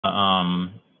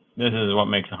this is what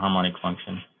makes a harmonic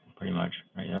function, pretty much,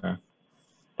 right there.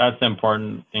 That's the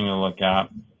important thing to look at.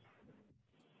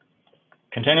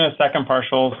 Continuous second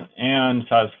partials and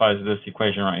satisfies this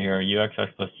equation right here,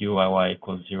 uxx plus uyy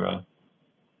equals 0.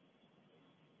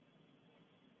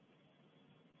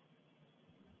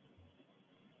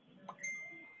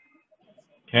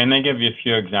 Okay, and they give you a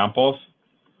few examples.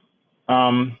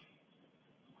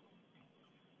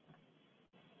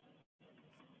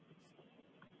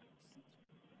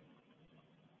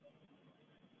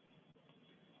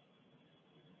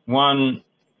 One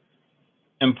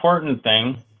important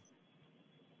thing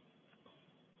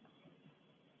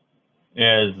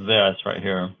is this right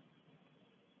here.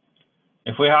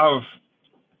 If we have,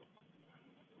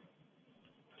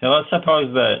 so let's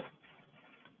suppose that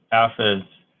F is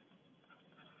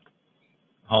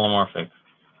holomorphic.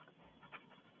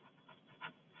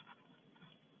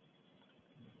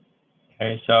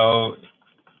 Okay, so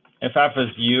if F is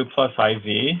U plus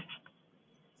IV,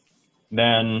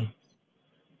 then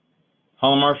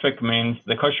holomorphic means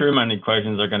the Cauchy-Riemann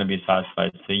equations are going to be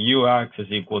satisfied. So Ux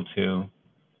is equal to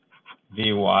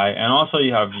Vy, and also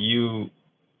you have Uy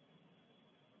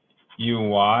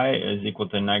is equal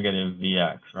to negative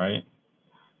Vx, right?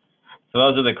 So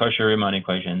those are the Cauchy-Riemann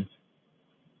equations.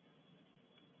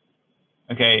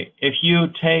 Okay, if you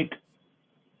take,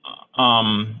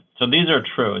 so these are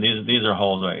true. These are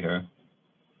holes right here.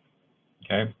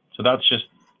 Okay, so that's just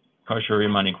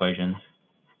Cauchy-Riemann equations.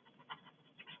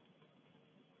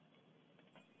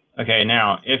 Okay,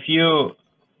 now if you,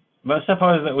 let's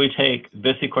suppose that we take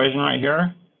this equation right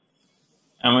here,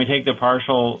 and we take the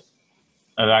partial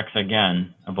of x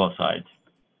again on both sides.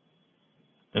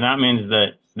 Then that means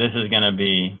that this is going to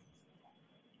be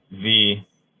V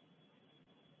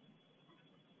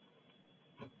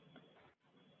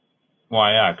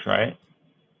yx, right?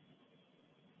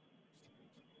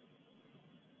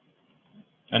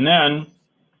 And then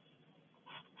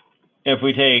if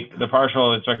we take the partial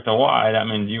with respect to y, that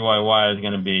means uyy is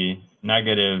going to be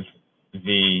negative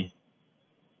V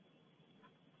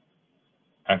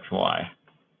xy.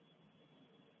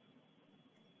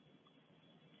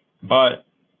 But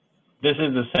this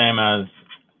is the same as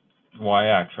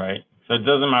yx, right? So it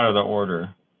doesn't matter the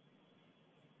order.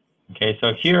 Okay,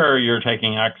 so here you're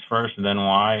taking x first, then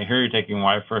y. Here you're taking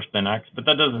y first, then x, but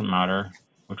that doesn't matter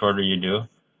which order you do.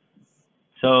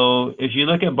 So if you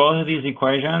look at both of these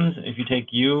equations, if you take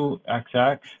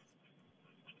uxx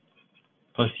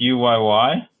plus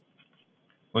uyy,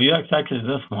 well, uxx is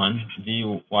this one,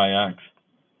 vyx,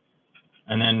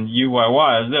 and then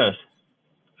uyy is this.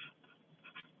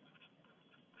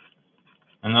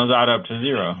 And those add up to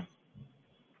 0.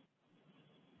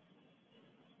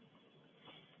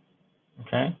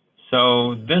 Okay,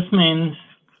 so this means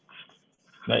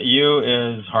that U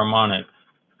is harmonic.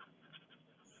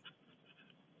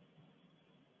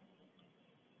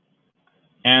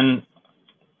 And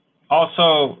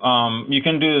also, you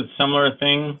can do a similar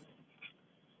thing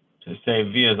to say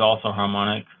V is also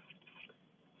harmonic.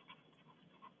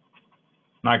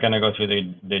 Not going to go through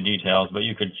the details, but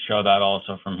you could show that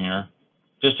also from here.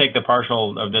 Just take the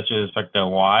partial of this with respect to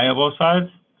y on both sides,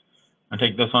 and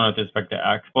take this one with respect to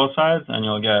x both sides, and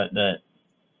you'll get that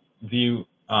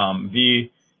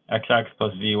Vxx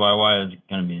plus Vyy is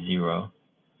going to be 0.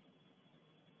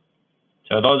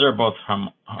 So those are both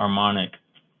harmonic,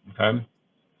 okay?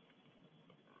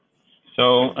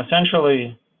 So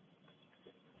essentially,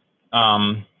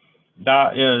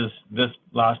 that is this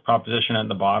last proposition at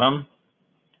the bottom.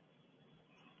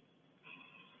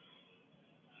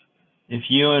 If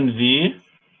U and V,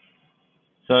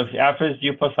 so if F is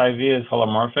U plus IV is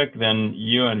holomorphic, then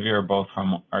U and V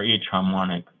are each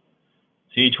harmonic.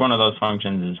 So each one of those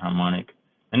functions is harmonic.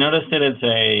 And notice that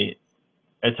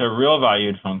it's a real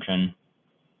valued function.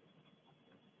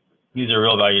 These are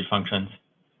real valued functions.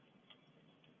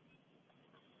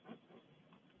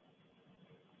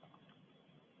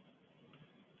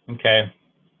 Okay.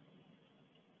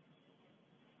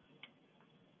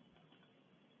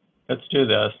 Let's do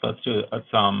this. Let's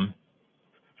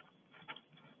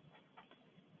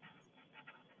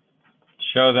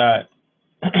show that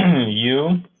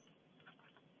U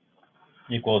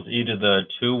equals e to the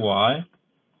 2y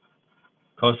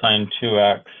cosine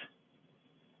 2x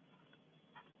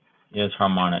is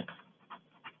harmonic.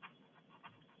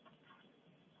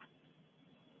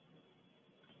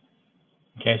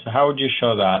 Okay, so how would you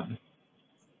show that?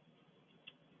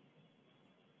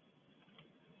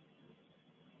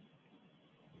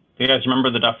 Do you guys remember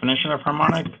the definition of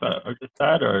harmonic that I just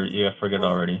said, or you forget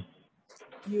already?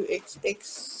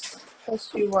 Uxx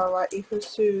plus Uyy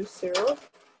equals to 0?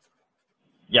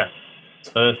 Yes,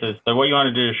 So so what you want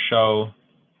to do is show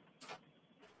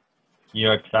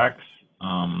uxx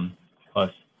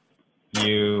plus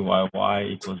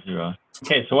uyy equals 0.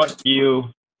 Okay, so what's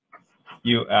ux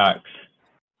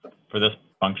for this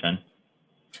function?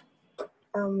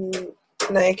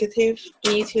 Negative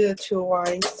e to the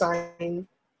 2y sine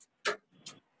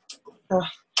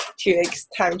 2x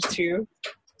times 2.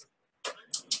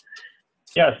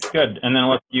 Yes, good. And then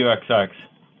what's uxx?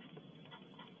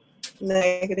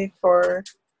 Negative 4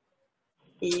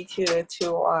 e to the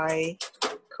 2y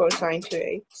cosine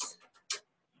 2x.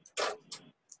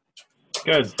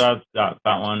 Good, so that's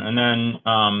that one. And then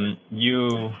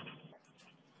you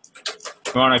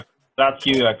want to, that's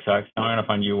uxx. Now we're going to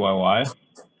find uyy.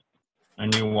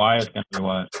 And uy is going to be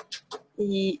what?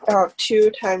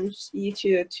 2 times e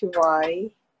to the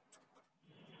 2y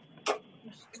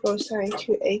cosine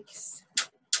 2x.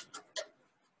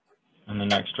 And the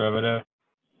next derivative?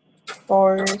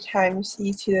 4 times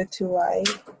e to the 2y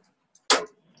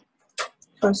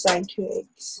cosine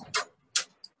 2x.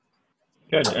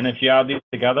 Good, and if you add these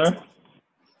together?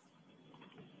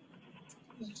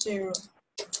 0.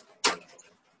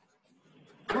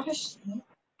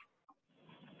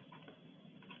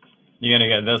 You're going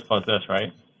to get this plus this,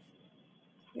 right?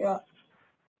 Yeah.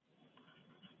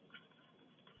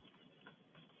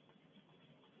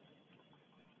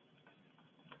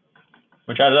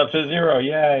 Which adds up to 0,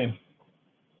 yay.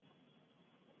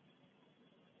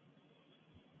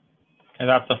 Okay,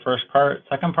 that's the first part.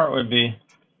 Second part would be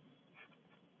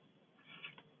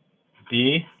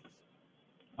B,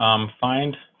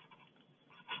 find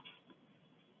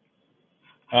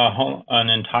an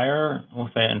entire,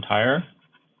 we'll say entire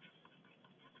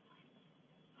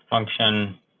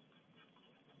function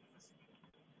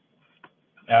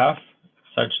f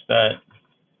such that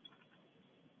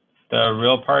the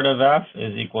real part of f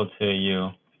is equal to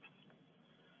u.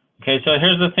 Okay, so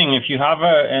here's the thing: if you have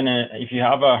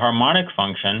a harmonic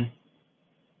function,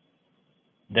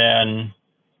 then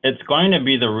it's going to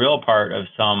be the real part of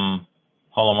some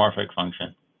holomorphic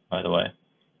function. By the way.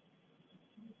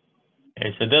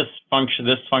 Okay, so this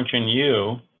function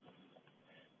u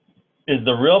is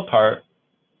the real part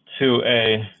to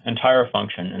a entire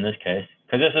function in this case,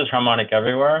 because this is harmonic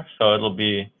everywhere, so it'll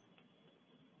be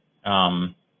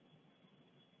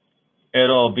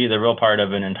the real part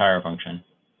of an entire function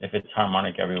if it's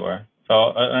harmonic everywhere. So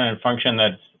a function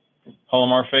that's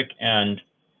holomorphic and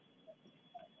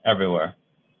everywhere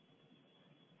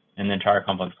in the entire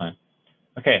complex plane.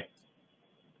 Okay,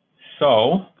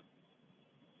 so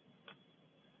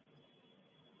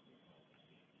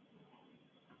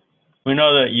we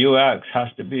know that ux has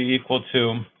to be equal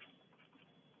to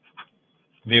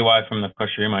vy from the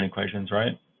Cauchy-Riemann equations,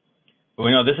 right? But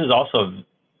we know this is also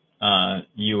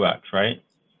ux, right?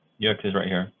 Ux is right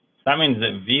here. So that means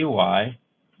that vy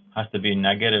has to be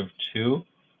negative 2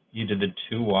 e to the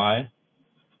 2y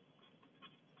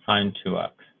sine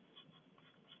 2x.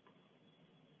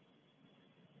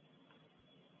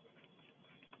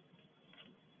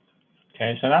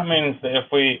 Okay, so that means that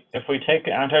if we take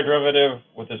the antiderivative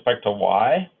with respect to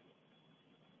y,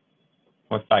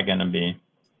 what's that going to be?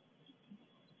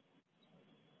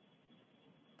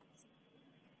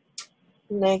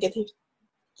 Negative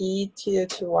e to the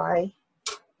 2y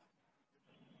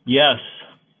Yes.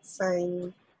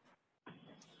 sine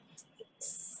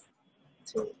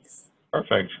 2x.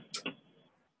 Perfect.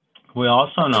 We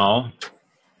also know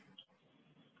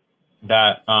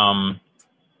that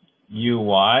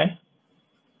uy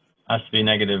has to be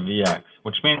negative vx,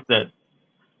 which means that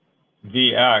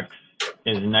vx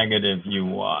is negative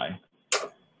uy,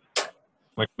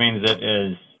 which means it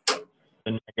is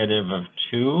the negative of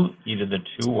 2 e to the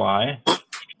 2y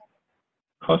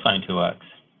cosine 2x.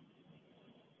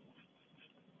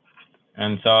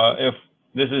 And so if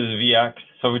this is vx,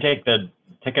 so we take an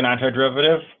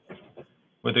antiderivative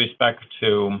with respect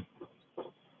to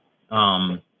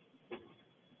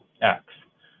x.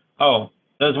 Oh,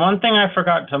 there's one thing I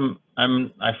forgot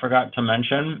to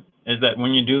mention is that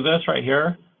when you do this right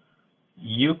here,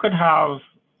 you could have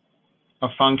a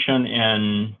function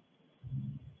in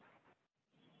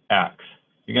x.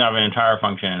 You can have an entire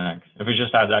function in x if it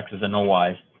just has x's and no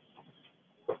y's.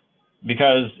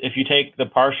 Because if you take the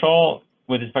partial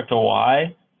with respect to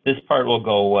y, this part will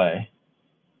go away.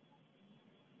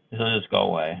 This will just go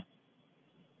away.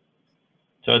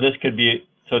 So this could be,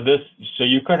 so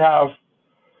you could have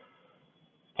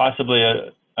possibly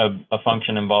a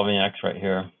function involving x right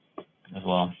here as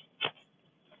well.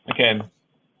 Okay.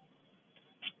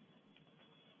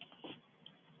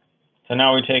 So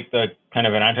now we take the kind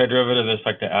of an antiderivative with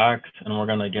respect to x, and we're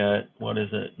going to get, what is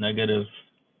it, negative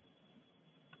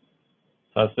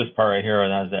So that's this part right here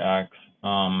that has the x.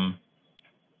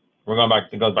 We're going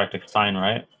back, it goes back to sine,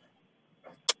 right?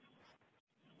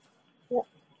 Yeah.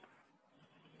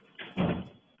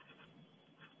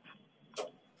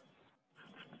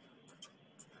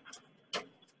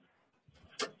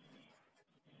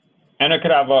 And it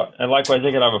could have a, likewise,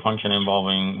 it could have a function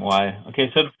involving y. Okay,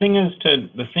 so the thing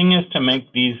is to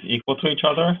make these equal to each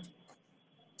other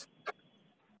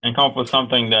and come up with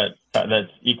something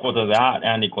that's equal to that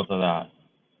and equal to that.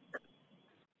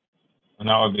 And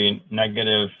that would be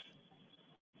negative,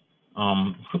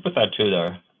 who put that 2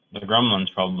 there? The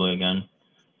gremlins probably again.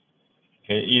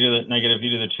 Okay, negative e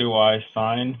to the 2y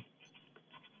sine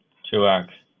 2x.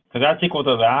 Because that's equal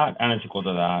to that and it's equal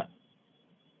to that.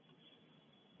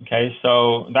 Okay,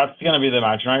 so that's going to be the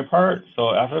imaginary part. So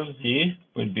f of z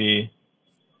would be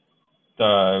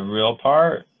the real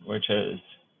part, which is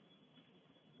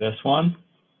this one,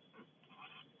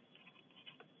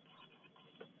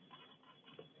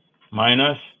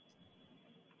 minus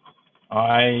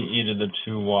I e to the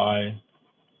 2y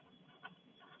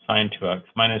sine 2x,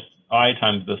 minus I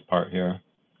times this part here.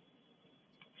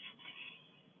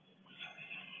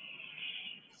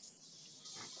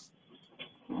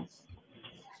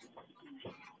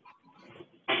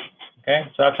 Okay,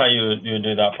 so that's how you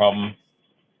do that problem.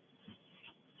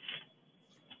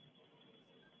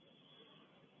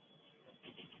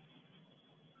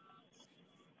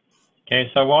 Okay,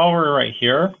 so while we're right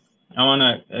here, I want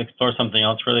to explore something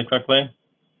else really quickly.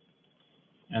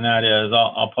 And that is,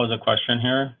 I'll pose a question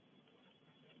here.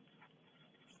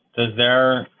 Does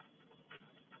there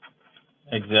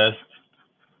exist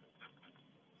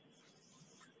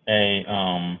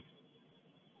a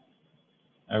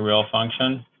real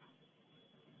function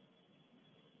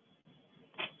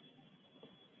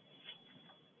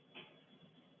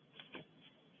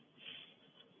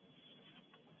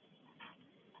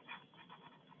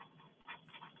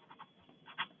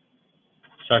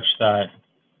such that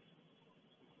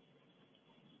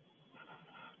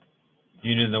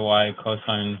u to the y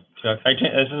cosine 2x.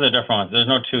 This is a different one. There's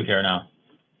no 2 here now.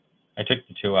 I took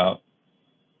the 2 out.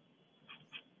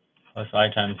 Plus I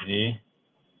times v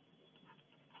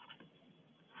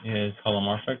is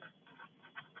holomorphic.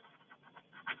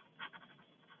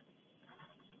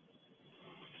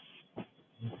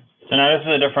 So now this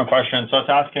is a different question. So it's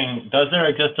asking, does there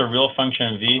exist a real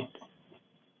function v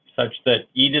such that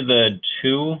e to the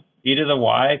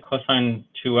y cosine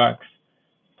 2x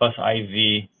plus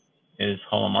iv is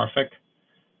holomorphic?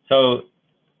 So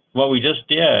what we just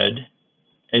did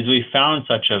is we found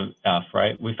such a f,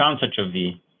 right? We found such a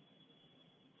v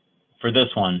for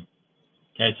this one.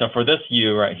 Okay, so for this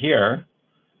u right here,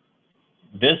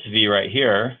 this v right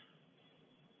here,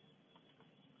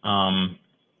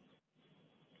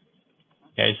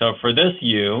 okay, so for this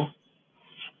u,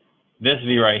 this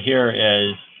v right here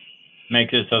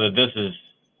makes it so that this is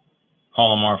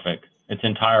holomorphic. It's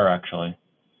entire, actually.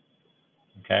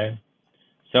 Okay,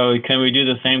 so can we do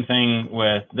the same thing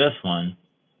with this one?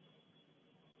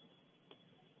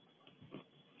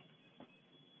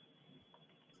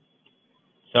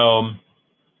 So,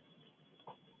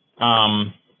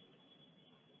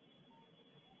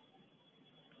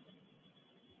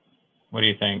 what do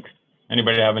you think?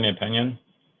 Anybody have any opinion?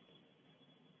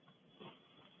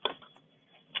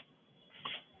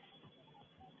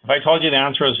 If I told you the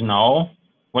answer is no,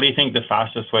 what do you think the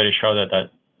fastest way to show that?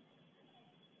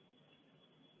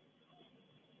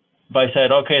 If I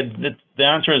said, okay, the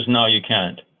answer is no, you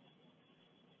can't.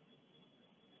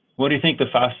 What do you think the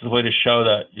fastest way to show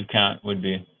that you can't would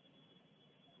be?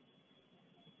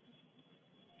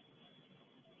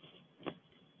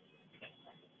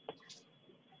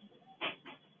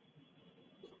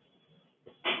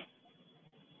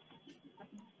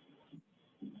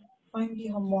 Find the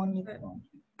harmonic one.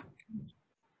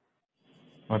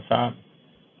 What's that?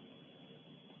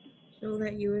 Show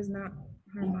that u is not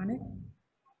harmonic?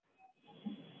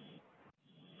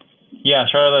 Yeah,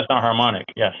 sure, that's not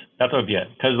harmonic. Yes, that would be it.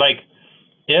 Because, like,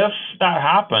 if that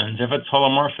happens, if it's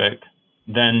holomorphic,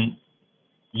 then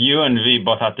u and v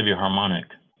both have to be harmonic.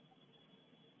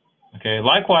 Okay,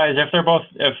 likewise, if they're both,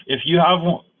 if you have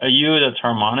a u that's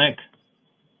harmonic,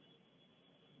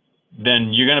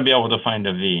 then you're going to be able to find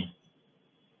a v.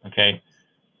 Okay,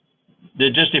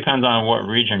 it just depends on what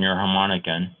region you're harmonic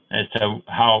in as to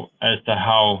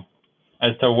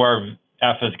where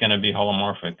f is going to be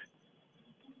holomorphic.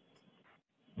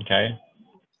 Okay,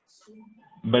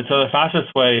 but so the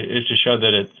fastest way is to show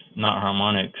that it's not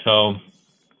harmonic. So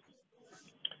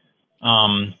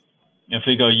if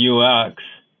we go ux,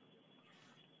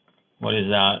 what is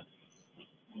that?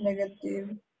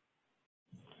 Negative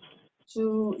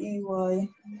 2ey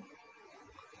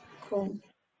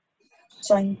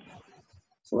cosine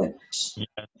 2x.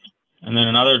 Yes. And then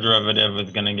another derivative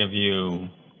is going to give you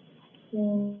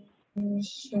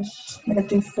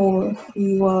Negative 4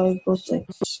 ey cos x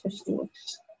plus 2x.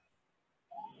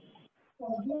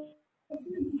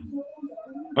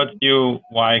 what's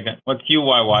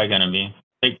uyy going to be?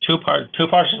 Take two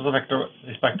partials with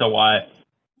respect to y,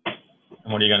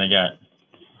 and what are you going to get?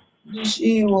 This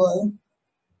ey.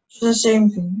 It's the same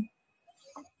thing.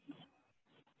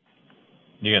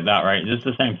 You get that right. This is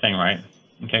the same thing, right?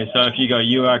 Okay, so if you go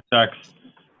uxx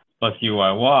plus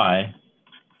uyy,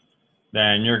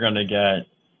 then you're going to get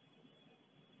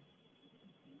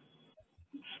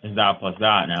is that plus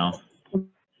that now.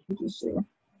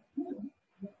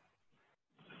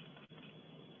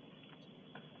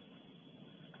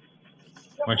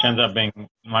 Which ends up being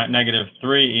negative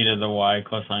 3 e to the y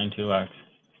cosine 2x,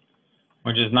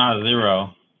 which is not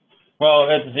 0. Well,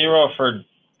 it's 0 for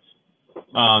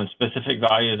specific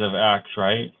values of x,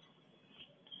 right?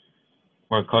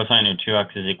 Where cosine of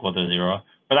 2x is equal to 0.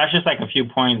 But that's just like a few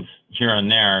points here and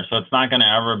there, so it's not going to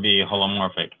ever be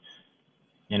holomorphic.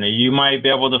 You know, you might be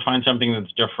able to find something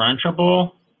that's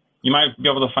differentiable. You might be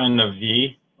able to find a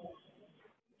v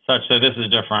such that this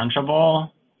is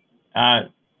differentiable at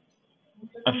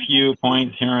a few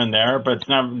points here and there, but it's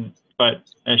not. But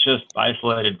it's just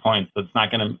isolated points. So it's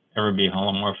not going to ever be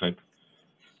holomorphic.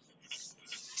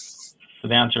 So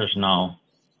the answer is no.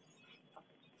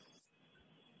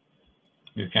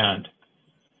 You can't,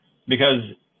 because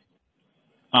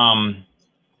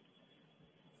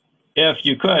if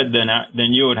you could,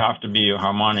 then you would have to be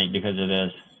harmonic because it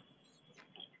is.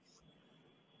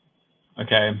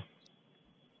 Okay.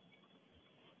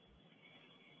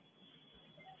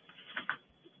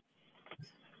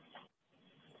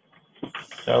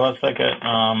 So let's look at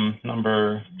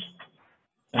the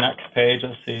next page.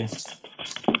 Let's see.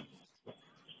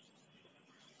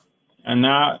 And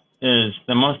that is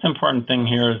the most important thing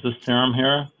here is this theorem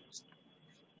here.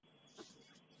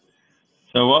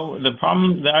 So what the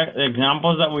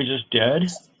examples that we just did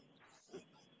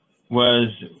was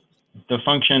the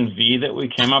function v that we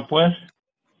came up with.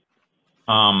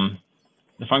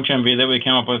 The function v that we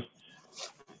came up with.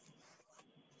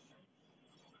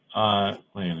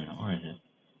 Wait a minute, where is it?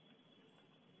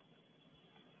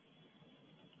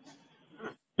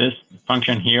 This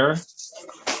function here.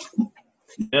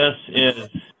 This is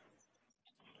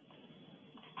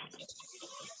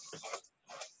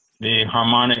the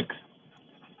harmonic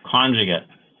conjugate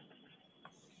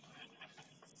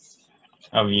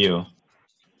of u.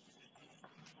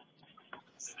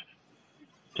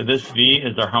 So this v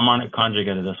is the harmonic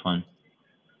conjugate of this one.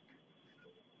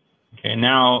 Okay,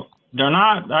 now they're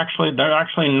actually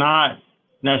not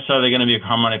necessarily going to be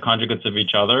harmonic conjugates of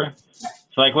each other.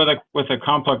 So like with a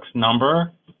complex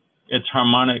number, its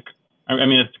harmonic,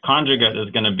 its conjugate is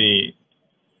going to be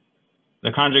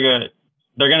the conjugate.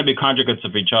 They're going to be conjugates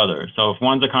of each other. So if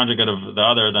one's a conjugate of the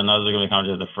other, then the other's going to be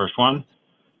conjugate of the first one.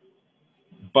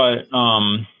 But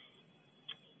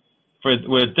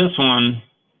with this one,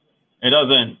 it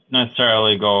doesn't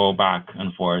necessarily go back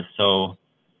and forth. So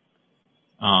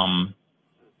the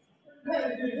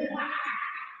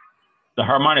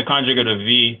harmonic conjugate of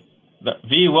v,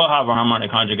 v will have a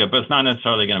harmonic conjugate, but it's not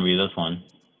necessarily going to be this one.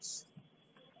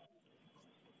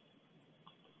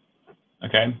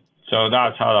 Okay, so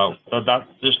that's how that's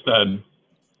just the.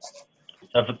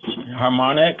 If it's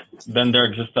harmonic, then there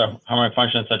exists a harmonic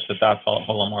function such that that's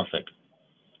holomorphic.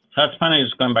 So that's kind of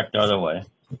just going back the other way.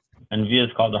 And v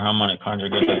is called the harmonic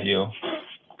conjugate of u.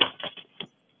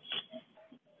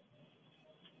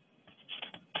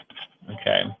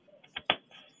 Okay.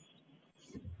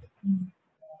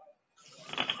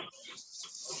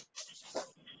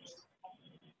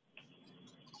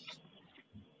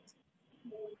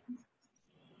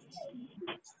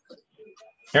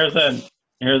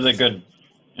 Here's a good,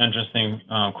 interesting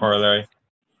corollary.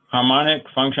 Harmonic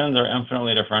functions are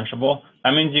infinitely differentiable.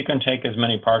 That means you can take as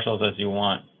many partials as you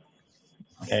want.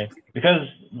 Okay, because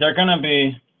they're gonna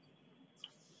be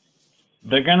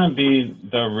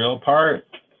the real part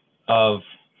of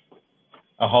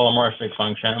a holomorphic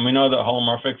function, and we know that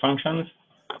holomorphic functions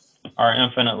are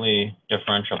infinitely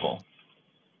differentiable.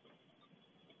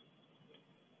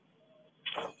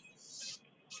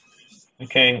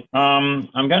 Okay,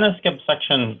 I'm gonna skip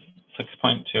section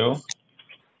 6.2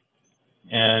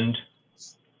 and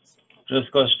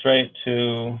just go straight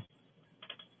to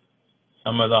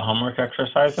some of the homework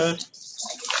exercises.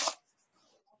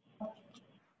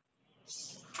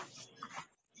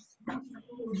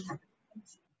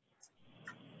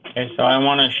 Okay, so I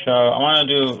want to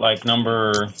do like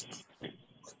number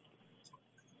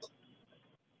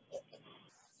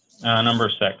number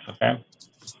 6, okay?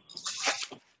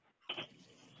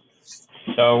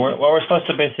 So what we're supposed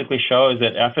to basically show is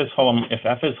that if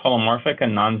f is holomorphic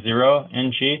and non-zero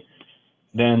in G,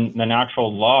 then the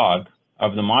natural log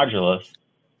of the modulus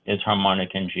is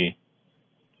harmonic in G,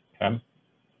 okay?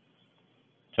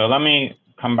 So let me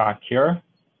come back here.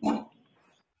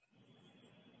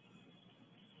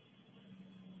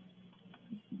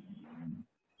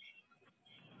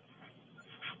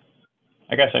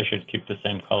 I guess I should keep the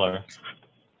same color.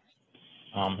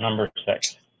 Number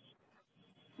 6.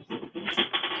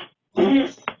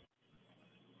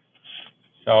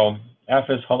 So f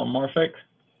is holomorphic.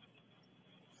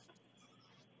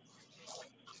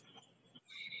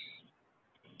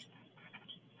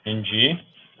 In G.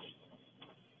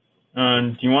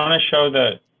 And you want to show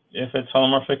that if it's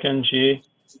holomorphic in G,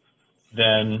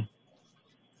 then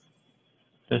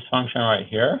this function right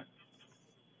here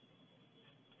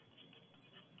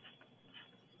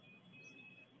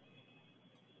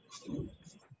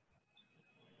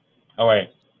oh wait,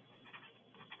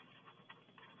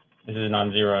 this is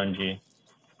non-zero in G.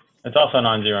 It's also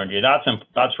non-zero in G.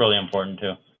 That's really important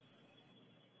too.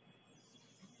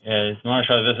 Is we want to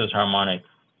show that this is harmonic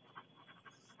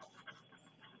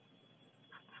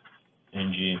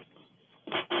in G.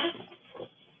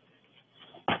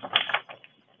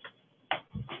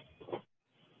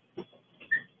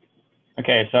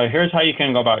 Okay, so here's how you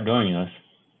can go about doing this.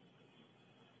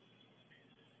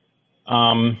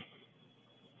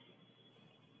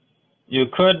 You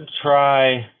could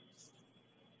say,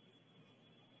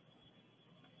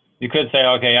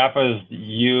 okay, f is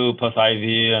u plus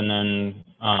iv, and then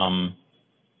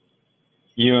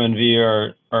u and v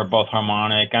are both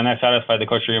harmonic, and I satisfy the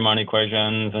Cauchy-Riemann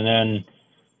equations, and then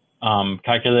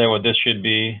calculate what this should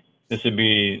be. This would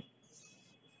be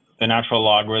the natural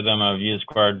logarithm of u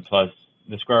squared plus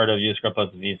the square root of u squared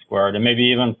plus v squared, and maybe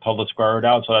even pull the square root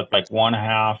out, so that's like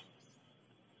 1/2.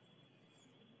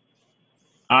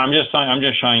 I'm just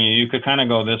showing you. You could kind of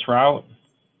go this route.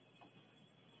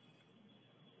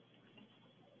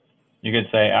 You could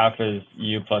say f is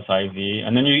u plus iv,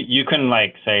 and then you can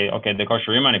like say, okay, the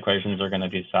Cauchy-Riemann equations are going to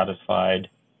be satisfied,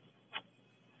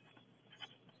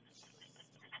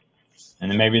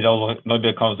 and then maybe they'll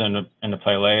be comes into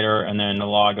play later, and then the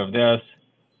log of this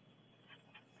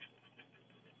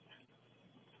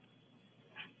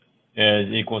is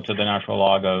equal to the natural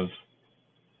log of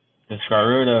the square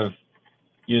root of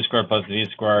u squared plus v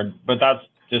squared, but that's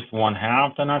just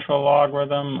 1/2 the natural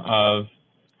logarithm of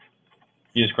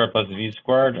u squared plus v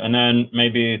squared, and then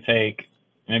maybe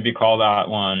call that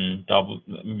one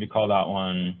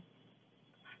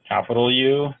capital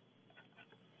U,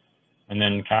 and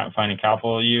then finding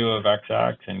capital U of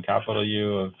xx and capital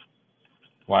U of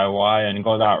yy, and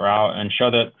go that route and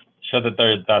show that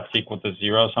that's equal to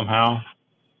 0 somehow.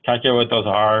 Calculate what those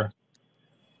are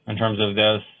in terms of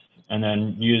this, and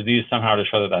then use these somehow to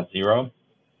show that that's 0.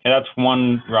 Okay, that's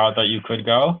one route that you could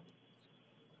go,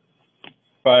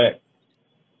 but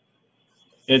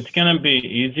it's going to be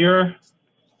easier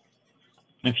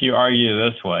if you argue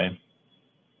this way.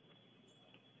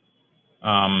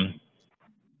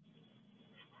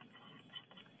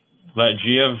 Let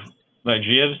g of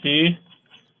z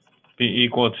be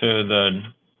equal to the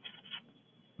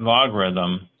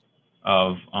logarithm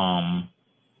of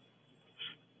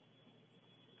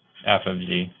f of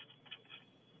z.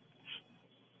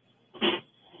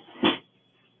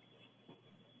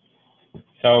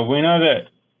 So we know that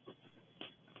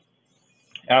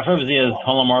f of z is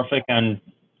holomorphic and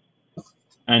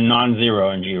non-zero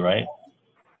in G, right?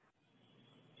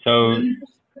 So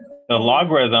the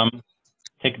logarithm,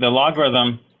 take the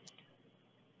logarithm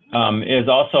is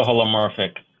also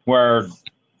holomorphic, where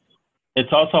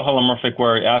it's also holomorphic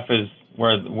where f is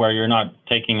where you're not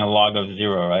taking a log of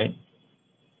 0, right?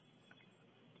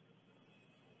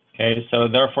 Okay, so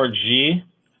therefore G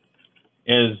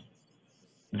is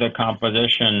the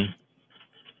composition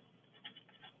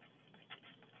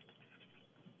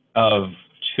of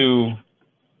two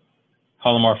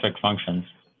holomorphic functions.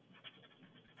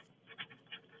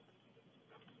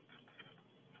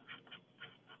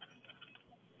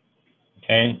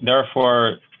 Okay,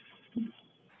 therefore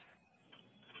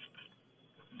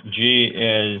G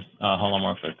is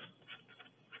holomorphic.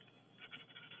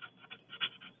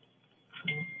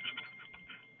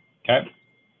 Okay,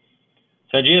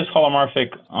 so G is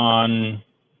holomorphic on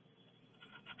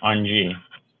G,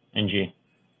 in G,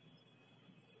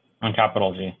 on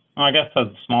capital G. Well, I guess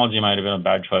the small g might have been a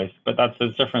bad choice, but that's the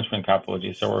difference between capital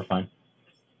G, so we're fine.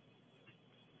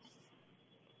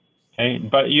 Okay,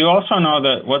 but you also know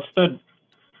that what's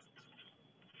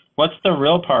the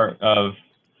real part of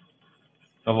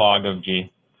the log of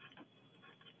G?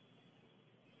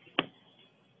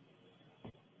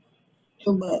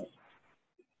 Too bad.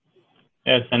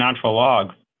 It's the natural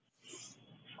log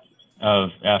of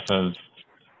f of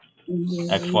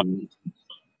x, y. G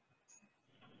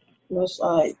plus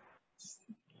I.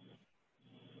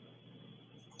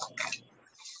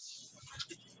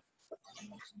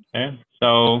 Okay,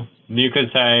 so you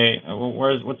could say,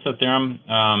 what's the theorem?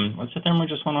 What's the theorem we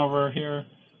just went over here?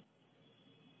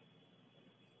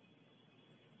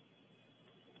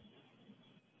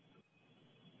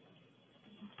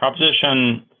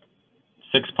 Proposition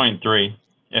 6.3.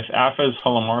 If f is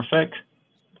holomorphic,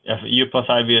 if u plus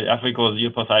iv, f equals u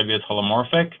plus iv is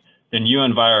holomorphic, then u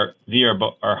and v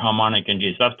are harmonic in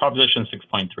G. So that's proposition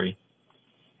 6.3.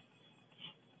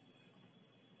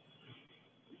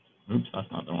 Oops,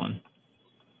 that's not the one.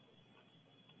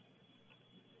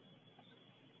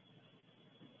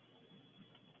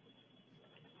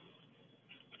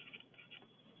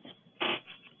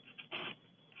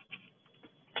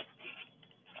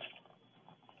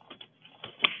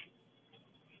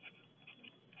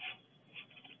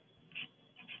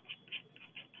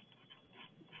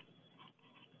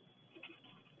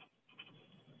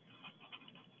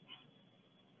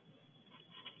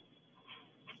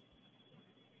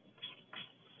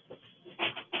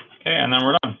 Okay, and then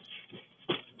we're done.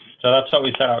 So that's what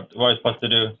we set out, what we're supposed to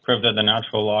do, prove that the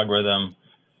natural logarithm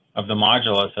of the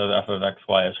modulus of f of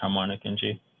xy is harmonic in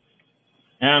G.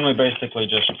 And we basically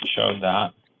just showed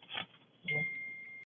that.